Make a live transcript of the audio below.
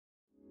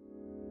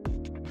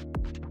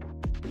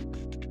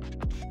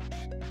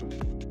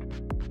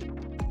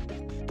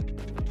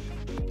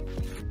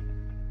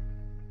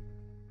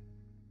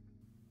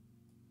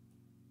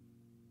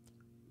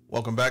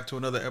Welcome back to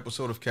another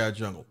episode of CAD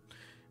Jungle.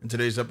 In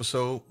today's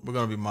episode, we're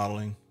going to be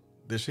modeling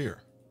this here.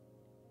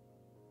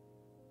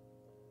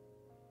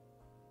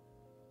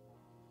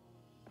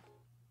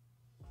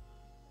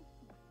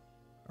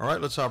 All right,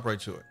 let's hop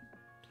right to it.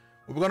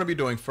 What we're going to be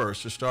doing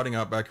first is starting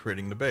out by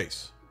creating the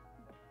base.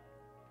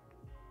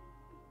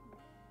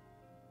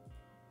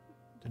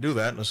 To do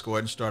that, let's go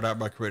ahead and start out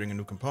by creating a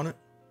new component.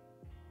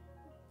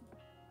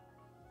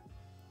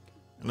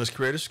 And let's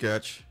create a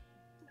sketch.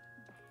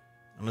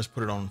 And let's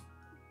put it on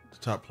the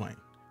top plane.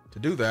 To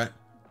do that,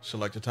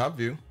 select the top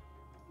view,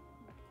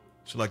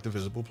 select the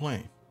visible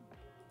plane.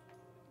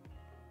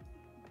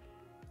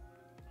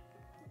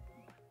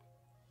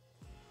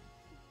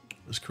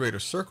 Let's create a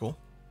circle,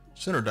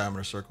 center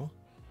diameter circle,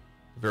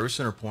 the very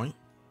center point.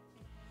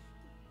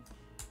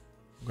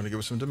 I'm going to give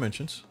it some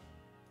dimensions.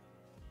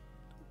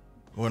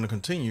 We're going to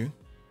continue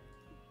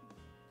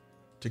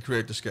to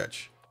create the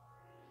sketch.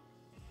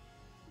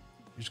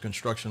 Use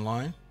construction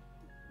line.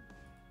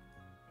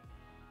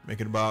 Make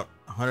it about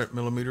 100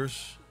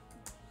 millimeters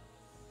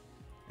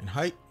in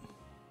height.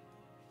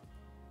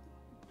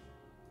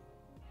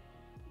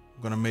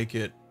 I'm going to make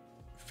it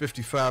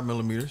 55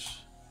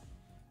 millimeters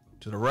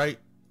to the right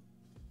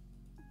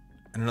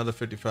and another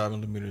 55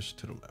 millimeters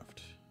to the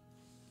left.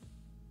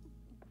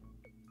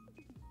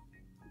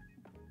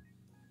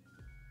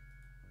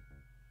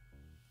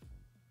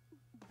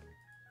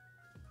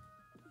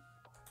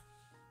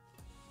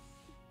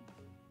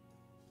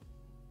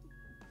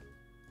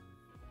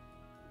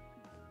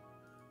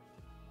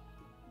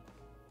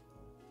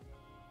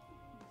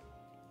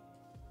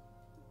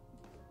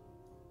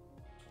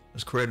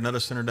 Let's create another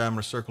center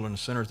diameter circle in the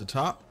center at the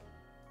top,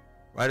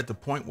 right at the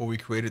point where we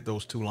created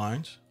those two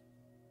lines.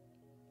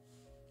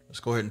 Let's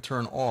go ahead and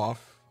turn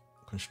off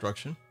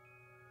construction.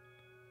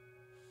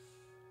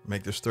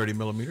 Make this 30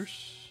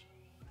 millimeters.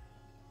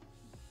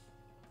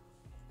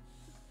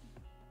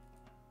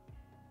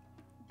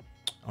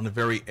 On the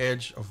very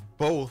edge of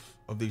both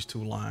of these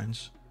two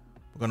lines,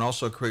 we're going to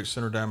also create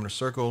center diameter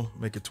circle,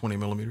 make it 20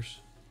 millimeters.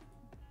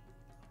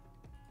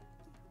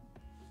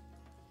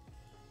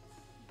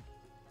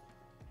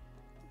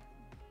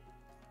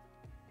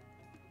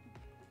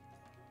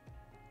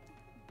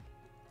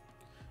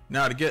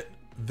 Now to get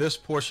this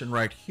portion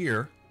right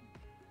here,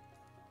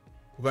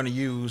 we're going to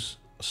use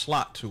a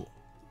slot tool.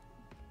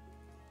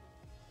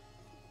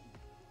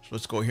 So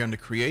let's go here into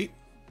create,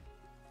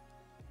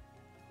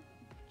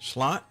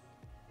 slot,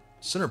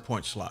 center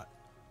point slot.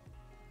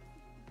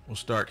 We'll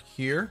start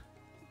here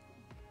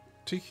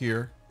to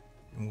here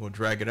and we'll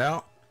drag it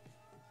out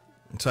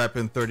and type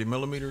in 30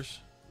 millimeters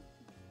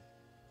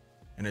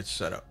and it's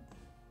set up.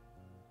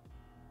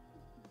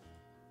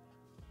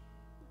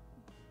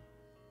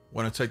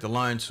 We're going to take the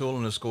line tool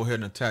and let's go ahead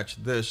and attach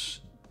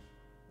this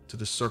to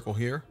the circle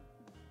here.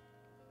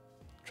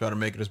 Try to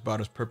make it about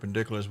as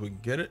perpendicular as we can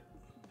get it.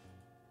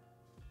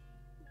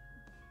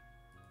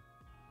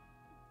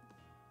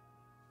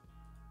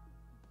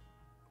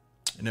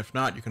 And if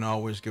not, you can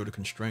always give it a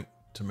constraint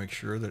to make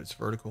sure that it's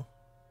vertical.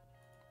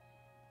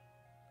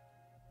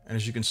 And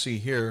as you can see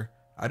here,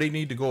 I didn't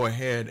need to go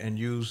ahead and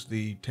use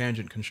the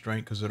tangent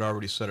constraint because it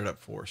already set it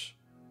up for us.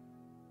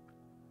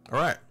 All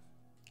right,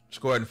 let's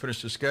go ahead and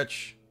finish the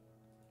sketch.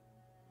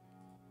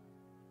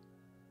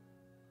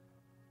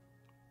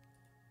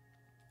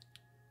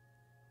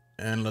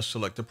 And let's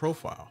select the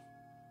profile.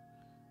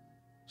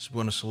 So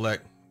we're going to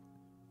select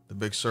the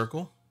big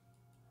circle,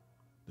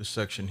 this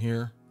section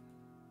here,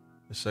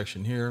 this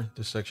section here,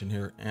 this section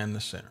here, and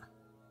the center.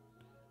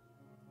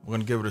 We're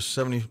going to give it a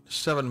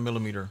 77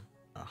 millimeter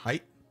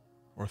height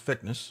or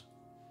thickness.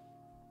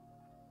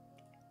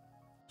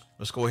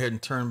 Let's go ahead and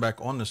turn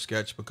back on the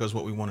sketch because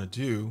what we want to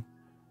do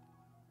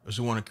is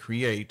we want to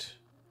create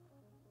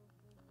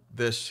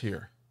this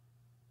here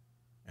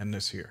and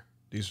this here.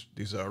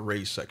 These are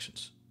raised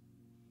sections.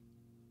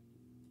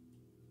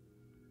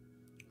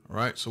 All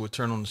right, so we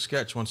turn on the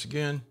sketch once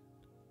again,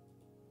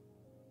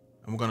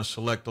 and we're going to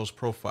select those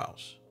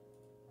profiles.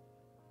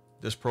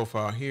 This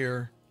profile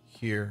here,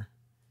 here,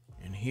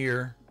 and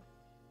here.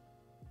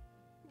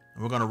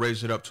 And we're going to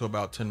raise it up to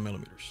about 10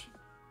 millimeters.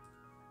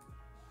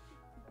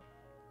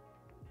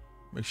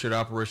 Make sure the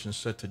operation is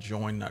set to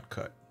join, not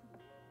cut.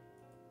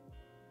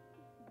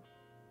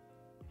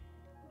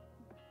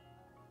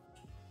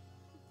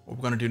 What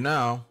we're going to do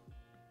now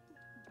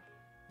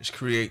is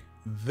create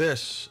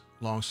this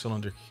long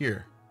cylinder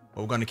here.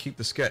 But we're going to keep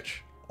the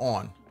sketch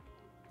on.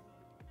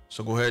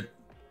 So go ahead,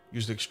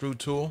 use the extrude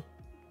tool,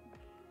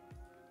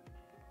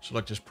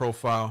 select this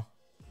profile,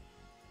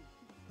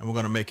 and we're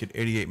going to make it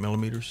 88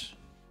 millimeters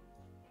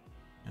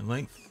in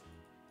length.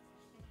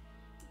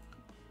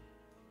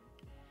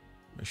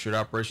 Make sure the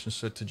operation is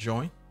set to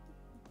join.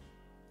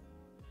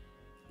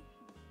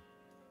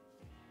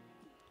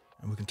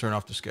 And we can turn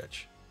off the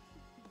sketch.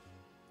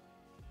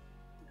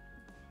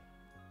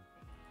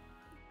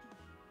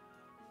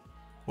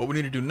 What we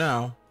need to do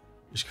now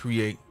is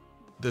create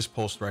this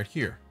post right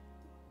here,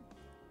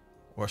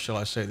 or shall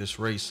I say this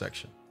raised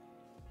section.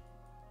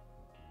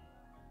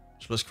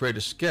 So let's create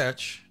a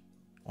sketch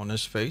on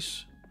this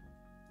face.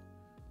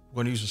 We're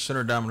going to use the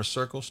center diameter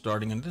circle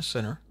starting in the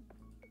center.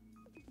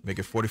 Make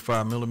it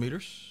 45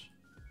 millimeters.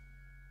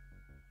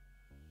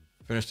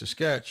 Finish the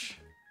sketch.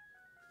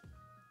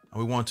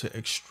 And we want to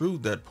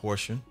extrude that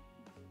portion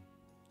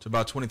to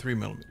about 23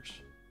 millimeters.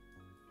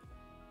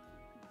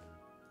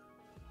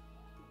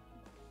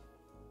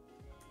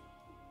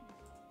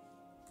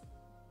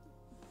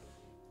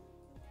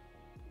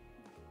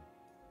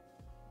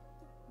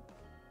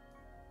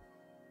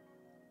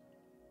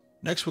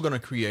 Next, we're going to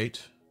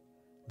create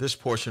this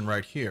portion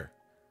right here.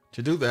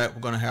 To do that,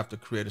 we're going to have to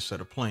create a set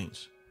of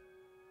planes.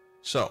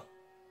 So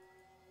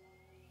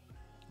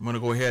I'm going to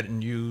go ahead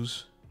and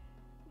use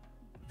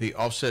the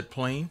offset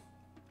plane.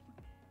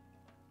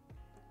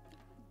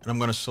 And I'm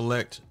going to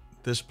select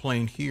this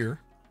plane here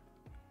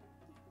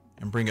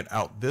and bring it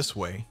out this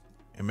way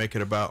and make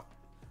it about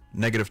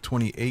negative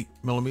 28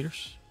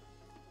 millimeters.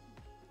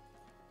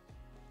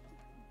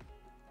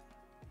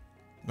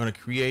 I'm going to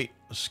create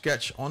a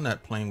sketch on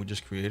that plane we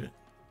just created.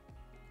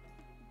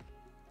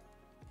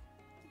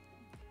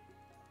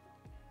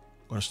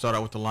 I'm going to start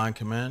out with the line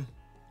command.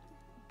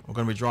 We're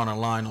going to be drawing a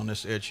line on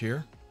this edge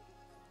here.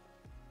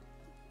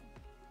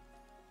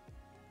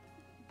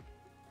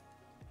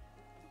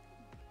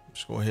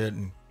 Just go ahead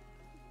and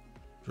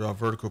draw a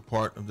vertical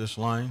part of this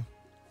line.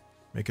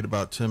 Make it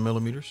about 10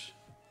 millimeters.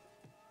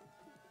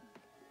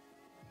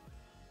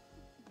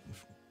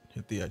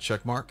 Hit the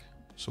check mark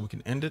so we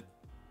can end it.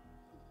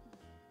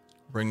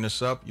 Bring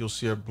this up. You'll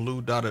see a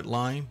blue dotted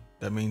line.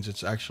 That means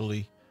it's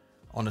actually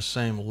on the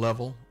same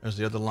level as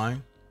the other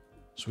line.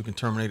 So we can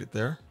terminate it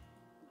there.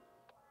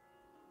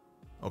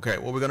 Okay,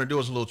 what we're going to do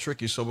is a little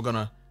tricky. So we're going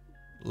to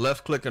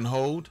left click and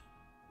hold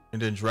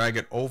and then drag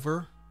it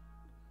over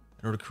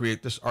in order to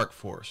create this arc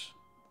for us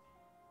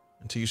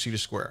until you see the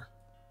square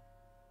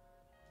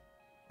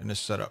in this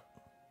setup.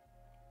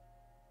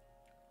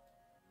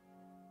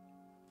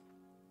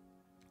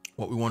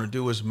 What we want to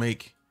do is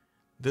make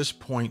this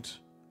point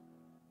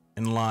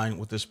in line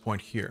with this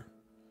point here.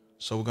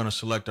 So we're going to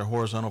select our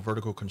horizontal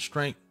vertical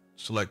constraint,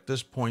 select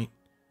this point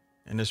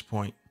and this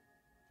point,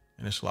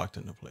 and it's locked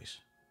into place.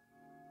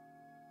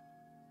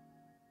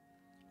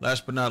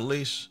 Last but not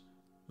least,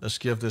 let's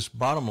give this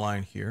bottom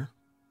line here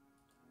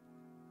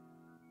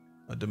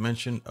a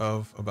dimension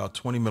of about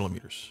 20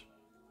 millimeters.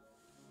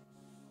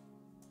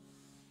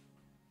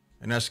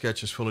 And that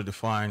sketch is fully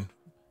defined,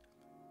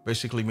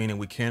 basically meaning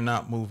we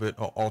cannot move it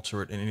or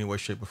alter it in any way,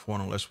 shape, or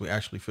form unless we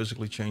actually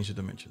physically change the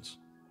dimensions.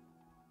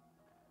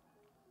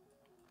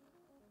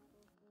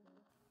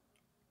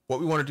 What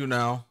we want to do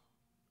now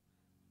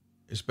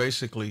is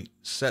basically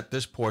set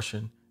this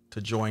portion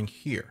to join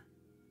here.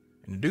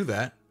 And to do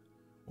that,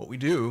 what we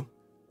do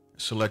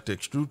is select the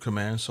extrude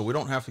command, so we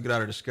don't have to get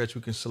out of the sketch.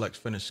 We can select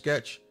finish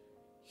sketch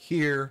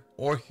here,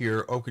 or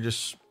we can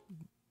just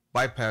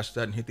bypass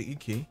that and hit the E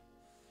key,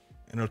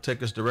 and it'll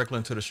take us directly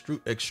into the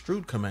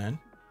extrude command.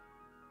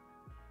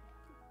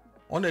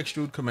 On the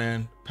extrude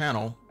command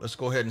panel, let's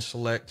go ahead and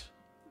select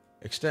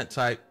extent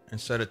type and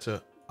set it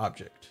to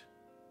object.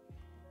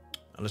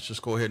 Now let's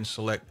just go ahead and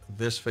select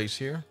this face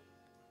here,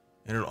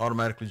 and it'll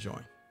automatically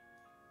join.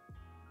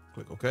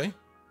 Click OK.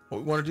 What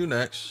we want to do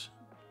next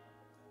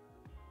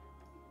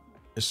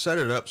is set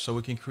it up so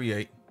we can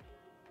create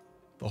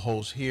the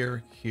holes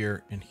here,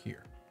 here, and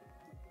here,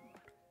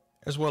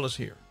 as well as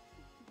here.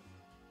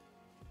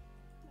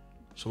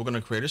 So we're going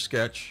to create a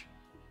sketch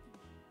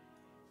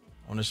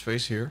on this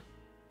face here,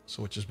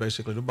 so which is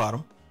basically the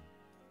bottom.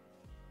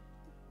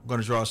 I'm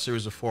going to draw a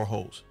series of 4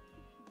 holes.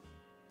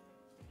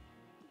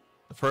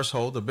 The first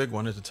hole, the big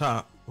one at the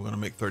top, we're going to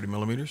make 30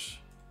 millimeters.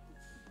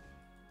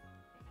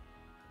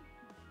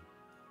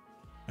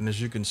 And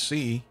as you can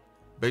see,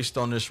 based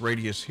on this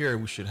radius here,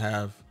 we should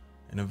have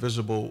an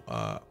invisible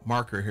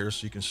marker here,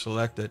 so you can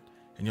select it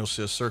and you'll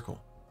see a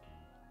circle.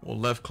 We'll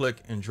left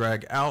click and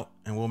drag out,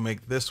 and we'll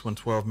make this one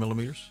 12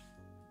 millimeters.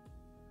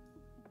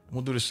 And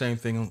we'll do the same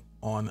thing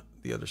on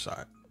the other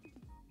side.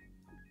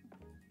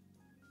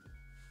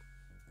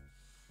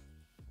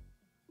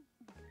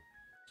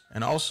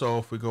 And also,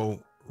 if we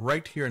go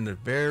right here in the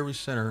very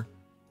center,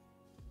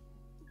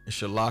 it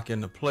should lock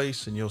into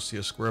place and you'll see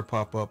a square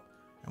pop up,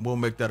 and we'll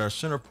make that our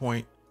center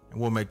point, and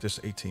we'll make this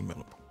 18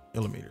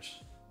 millimeters.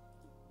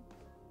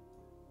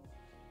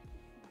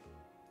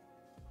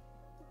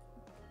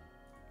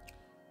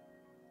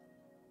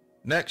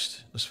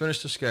 Next, let's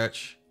finish the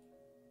sketch.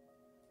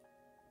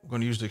 We're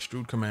going to use the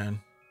extrude command.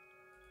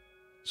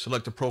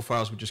 Select the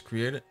profiles we just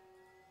created,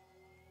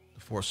 the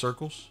 4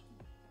 circles.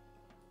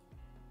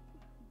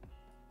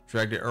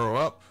 Drag the arrow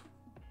up,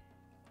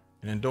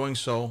 and in doing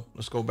so,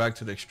 let's go back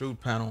to the extrude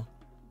panel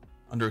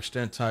under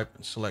extent type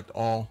and select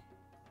all,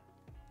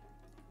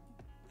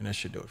 and that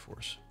should do it for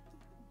us.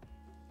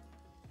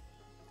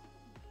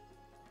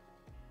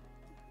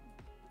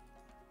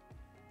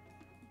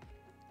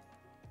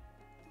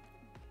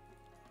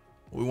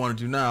 What we want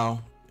to do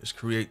now is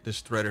create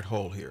this threaded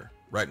hole here,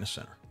 right in the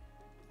center.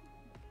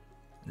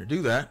 And to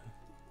do that,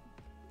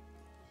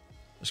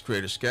 let's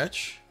create a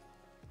sketch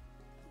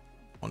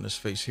on this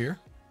face here.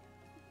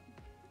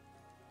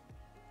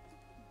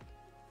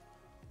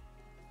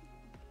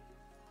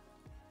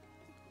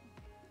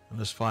 And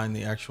let's find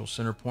the actual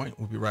center point.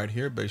 Will be right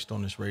here based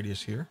on this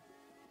radius here.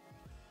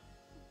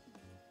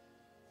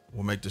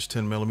 We'll make this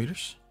 10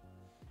 millimeters.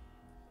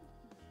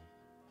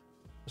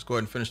 Let's go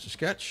ahead and finish the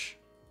sketch.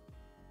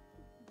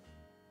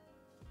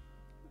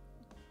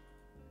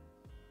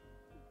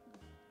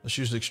 Let's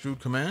use the extrude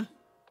command.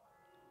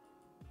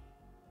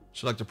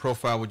 Select the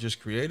profile we just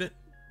created.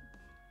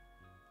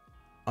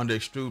 Under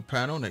extrude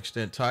panel and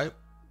extend type,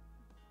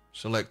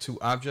 select to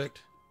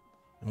object,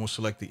 and we'll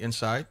select the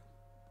inside,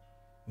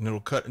 and it'll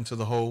cut into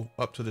the hole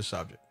up to this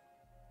object.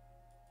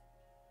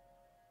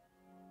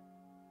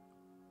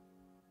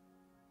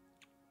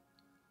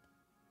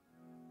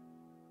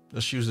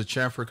 Let's use the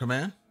chamfer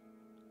command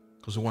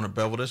because we want to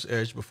bevel this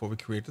edge before we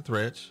create the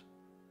threads.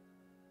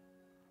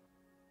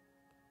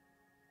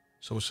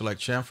 So we'll select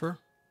chamfer,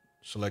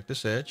 select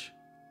this edge.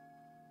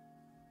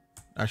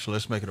 Actually,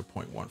 let's make it a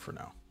 0.1 for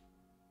now.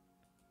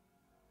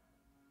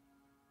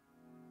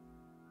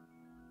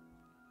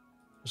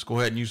 Let's go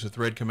ahead and use the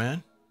thread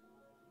command.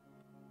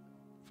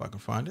 If I can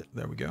find it,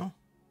 there we go.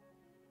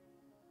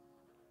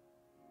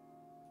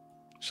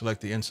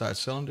 Select the inside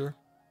cylinder.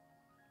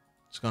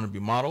 It's going to be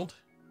modeled.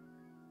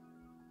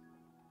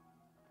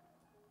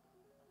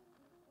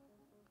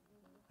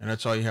 And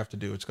that's all you have to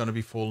do. It's going to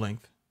be full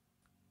length.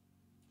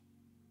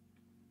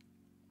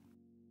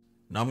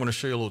 Now I'm going to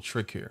show you a little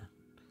trick here.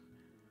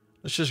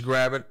 Let's just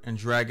grab it and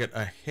drag it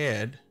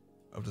ahead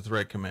of the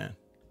thread command.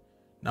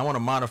 Now I want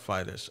to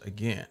modify this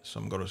again. So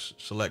I'm going to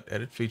select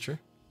edit feature.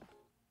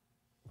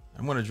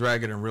 I'm going to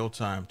drag it in real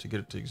time to get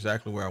it to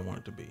exactly where I want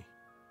it to be.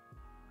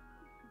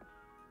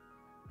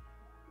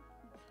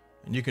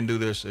 And you can do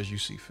this as you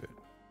see fit.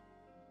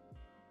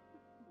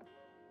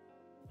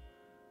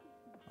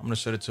 I'm going to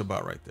set it to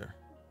about right there.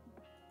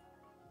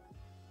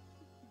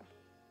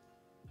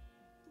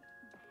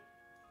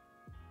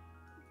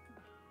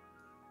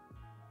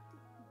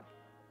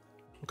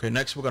 Okay,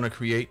 next we're going to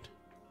create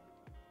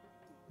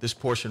this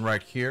portion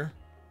right here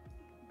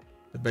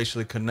that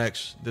basically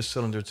connects this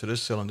cylinder to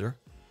this cylinder.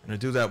 And to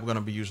do that, we're going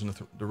to be using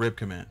the rib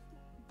command.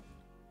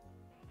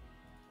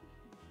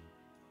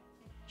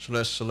 So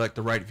let's select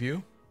the right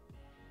view.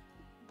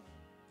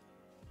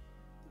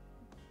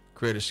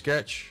 Create a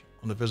sketch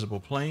on the visible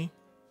plane.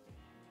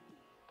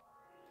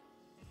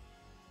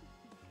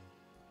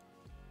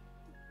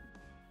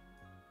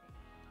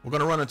 We're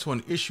going to run into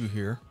an issue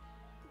here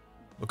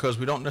because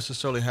we don't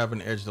necessarily have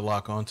an edge to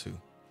lock onto.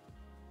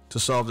 To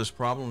solve this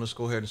problem, let's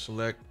go ahead and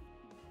select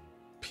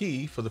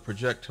P for the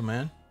project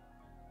command.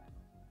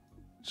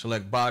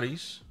 Select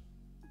bodies.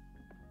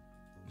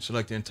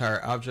 Select the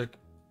entire object.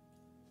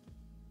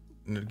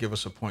 And it'll give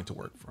us a point to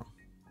work from.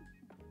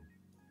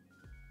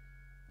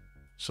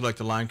 Select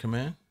the line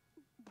command.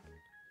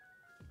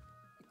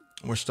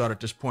 And we'll start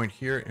at this point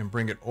here and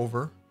bring it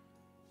over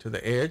to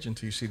the edge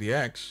until you see the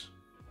X.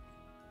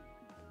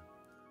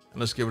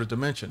 And let's give it a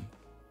dimension.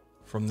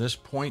 From this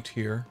point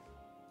here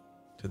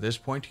to this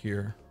point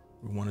here,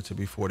 we want it to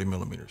be 40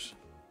 millimeters.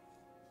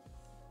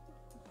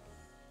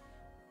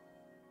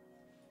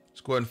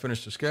 Let's go ahead and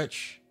finish the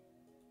sketch.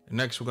 And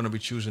next we're going to be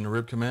choosing the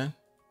rib command.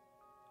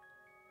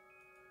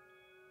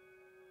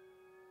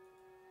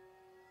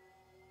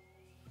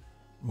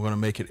 We're going to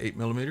make it 8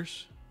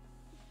 millimeters.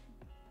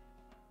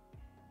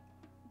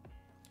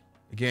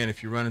 Again,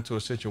 if you run into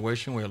a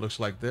situation where it looks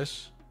like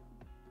this,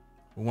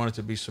 we want it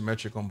to be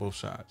symmetric on both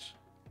sides.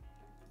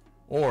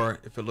 Or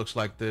if it looks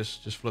like this,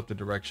 just flip the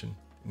direction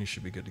and you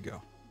should be good to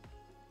go.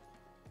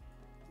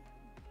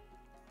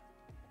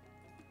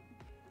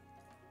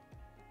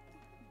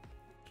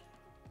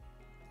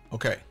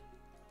 Okay.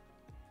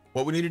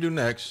 What we need to do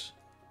next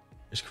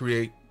is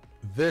create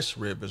this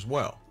rib as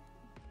well.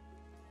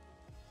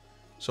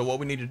 So what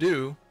we need to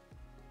do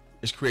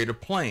is create a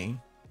plane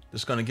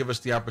that's going to give us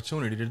the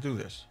opportunity to do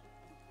this.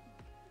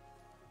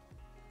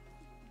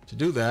 To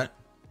do that,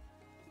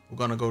 we're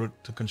going to go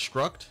to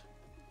construct,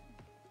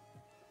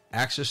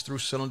 axis through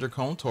cylinder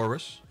cone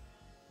torus.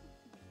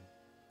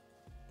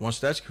 Once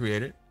that's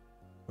created,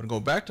 we're going to go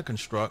back to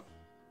construct,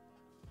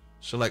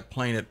 select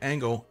plane at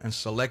angle, and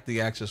select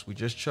the axis we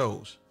just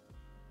chose.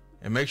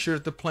 And make sure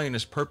that the plane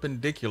is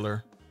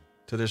perpendicular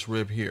to this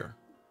rib here.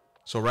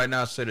 So right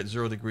now it's set at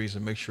 0 degrees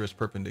and make sure it's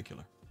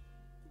perpendicular.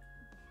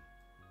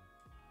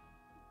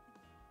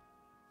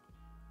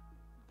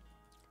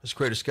 Let's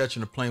create a sketch in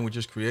the plane we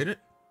just created.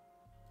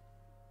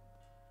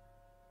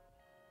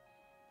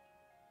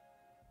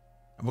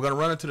 And we're going to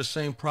run into the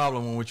same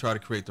problem when we try to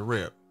create the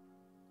rib.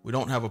 We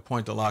don't have a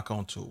point to lock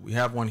onto. We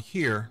have one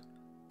here,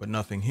 but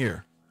nothing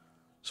here.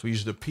 So we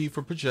use the P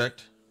for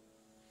project.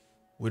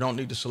 We don't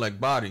need to select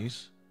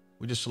bodies.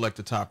 We just select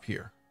the top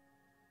here.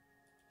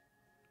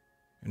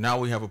 And now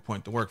we have a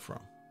point to work from.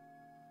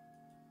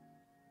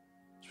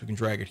 So we can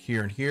drag it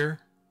here and here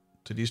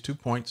to these 2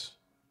 points.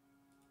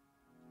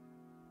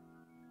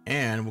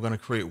 And we're going to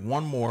create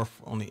one more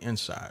on the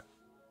inside.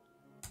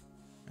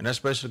 And that's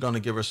basically going to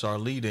give us our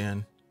lead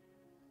in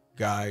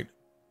guide.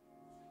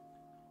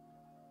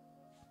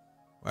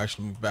 We'll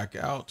actually move back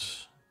out.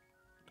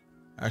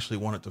 I actually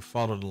want it to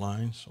follow the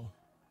line, so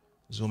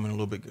zoom in a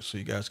little bit so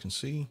you guys can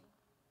see.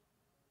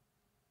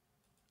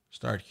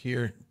 Start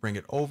here, bring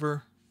it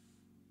over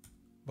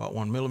about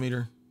 1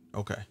 millimeter.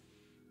 Okay.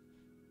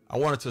 I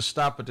want it to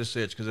stop at this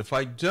edge because if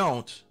I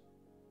don't,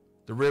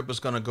 the rib is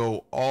going to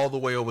go all the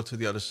way over to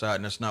the other side,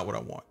 and that's not what I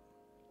want.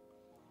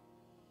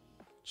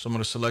 So I'm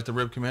going to select the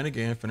rib command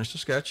again, finish the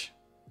sketch.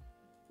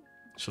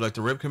 Select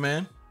the rib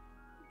command.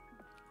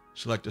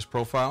 Select this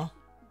profile.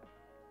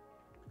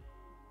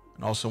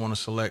 And also want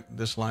to select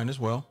this line as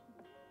well.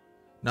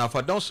 Now, if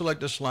I don't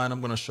select this line, I'm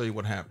going to show you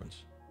what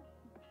happens.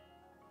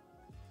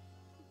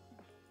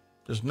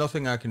 There's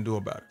nothing I can do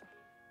about it.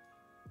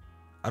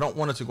 I don't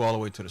want it to go all the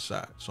way to the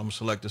side. So I'm going to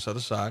select this other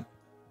side.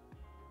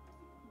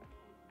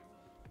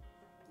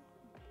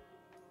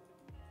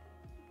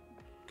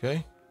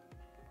 Okay.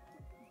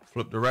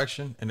 Flip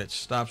direction, and it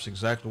stops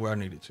exactly where I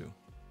need it to.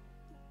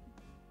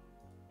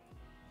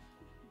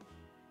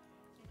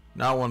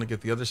 Now I want to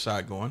get the other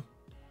side going.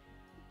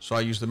 So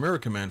I use the mirror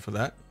command for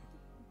that.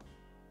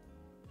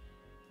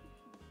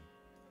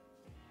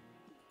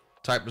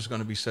 Type is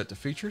going to be set to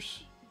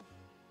features.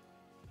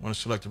 I want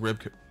to select the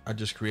rib I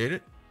just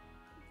created.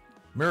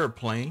 Mirror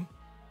plane.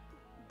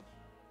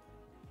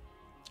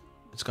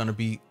 It's going to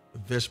be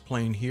this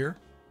plane here.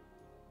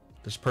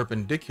 That's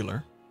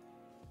perpendicular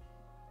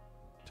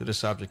to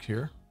this object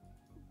here.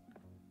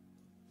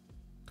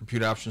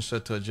 Computer options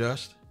set to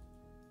adjust.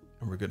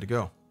 And we're good to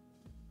go.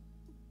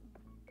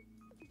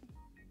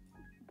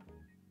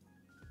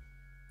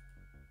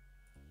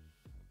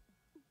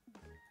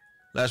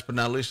 Last but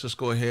not least, let's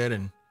go ahead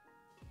and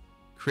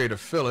create a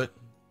fillet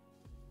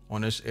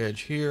on this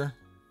edge here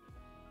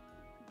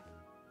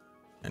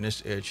and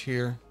this edge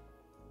here.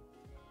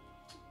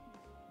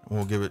 And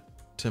we'll give it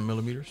 10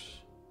 millimeters.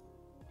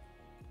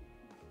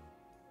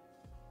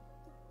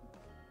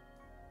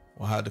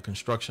 We'll hide the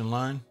construction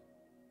line.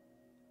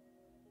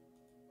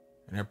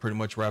 And that pretty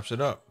much wraps it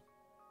up.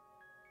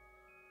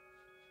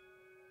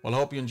 Well, I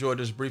hope you enjoyed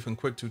this brief and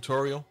quick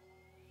tutorial.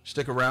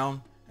 Stick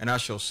around, and I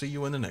shall see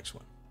you in the next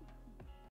one.